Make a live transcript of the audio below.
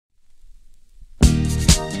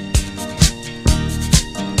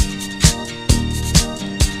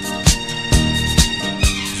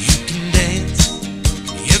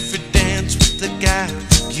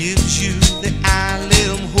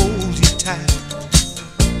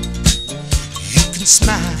can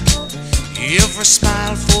smile, every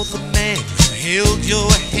smile for the man who held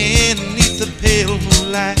your hand beneath the pale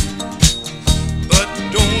moonlight. But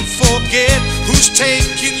don't forget who's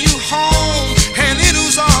taking you home and in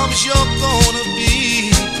whose arms you're gonna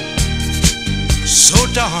be. So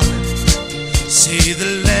darling, say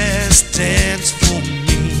the last dance for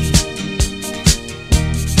me.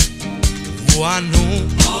 Oh, I know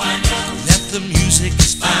that the music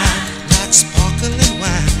is fine, like sparkling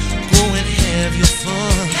wine. Go and have your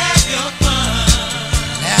fun,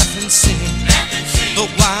 laugh and sing. But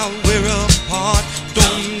while we're apart,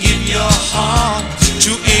 don't give your heart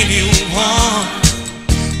to anyone.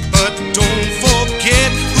 But don't forget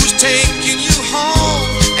who's taking you home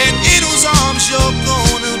and in whose arms you're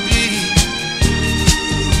gonna be.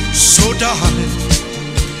 So darling,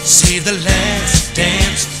 say the last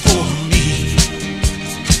dance for me.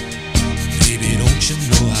 Baby, don't you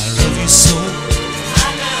know I love you so?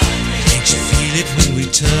 Can't you feel it when we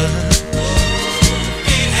touch?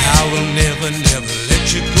 I will never, never let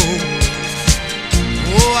you go.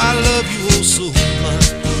 Oh, I love you oh so much.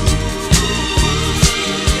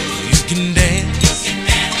 You can dance,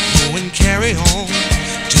 go and carry on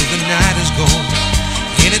till the night is gone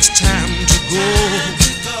and it's time to go.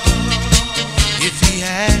 If he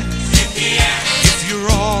asks, if you're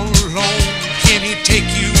all alone, can he take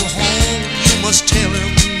you home? You must tell him